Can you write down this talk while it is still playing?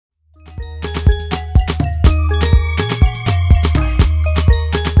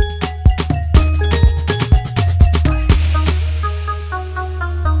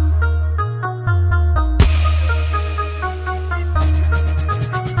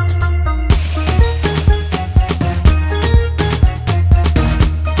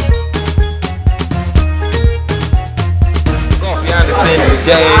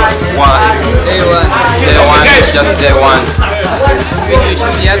Day one. Day one. Day one. Just day one.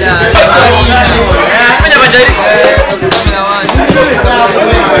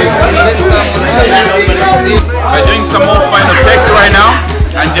 We're doing some more final takes right now.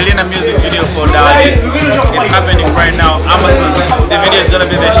 Angellina music video for Dali. It's happening right now. Amazon. The video is gonna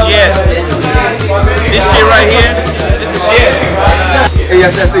be the shit. This shit right here. This is shit. Hey,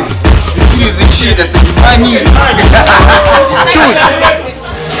 yes, I see. This is shit. That's money. Dude.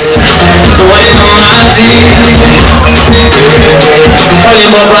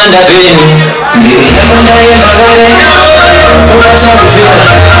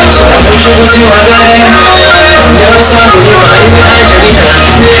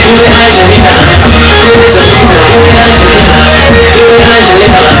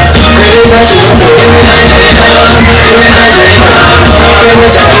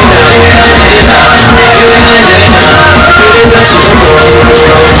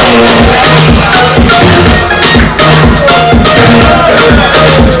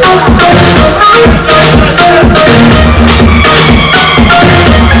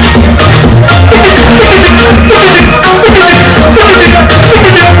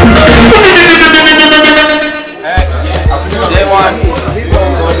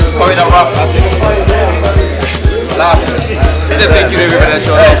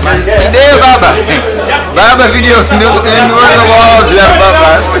 Baba video in the world,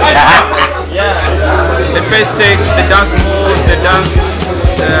 Baba. The first take, the dance moves, the dance,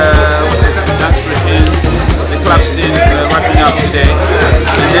 dance routines, the club scene, wrapping up today,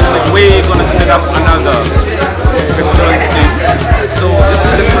 and then we're gonna set up another performance scene. So this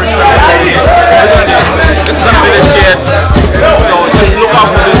is the first time we're here. This is gonna be the shit. So just look out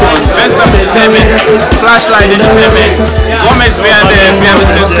for this one. Ben Sam Entertainment, Flashlight Entertainment. Gome is behind the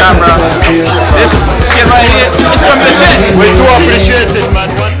scenes camera. This shit right here, it's gonna be the shit. We do appreciate it.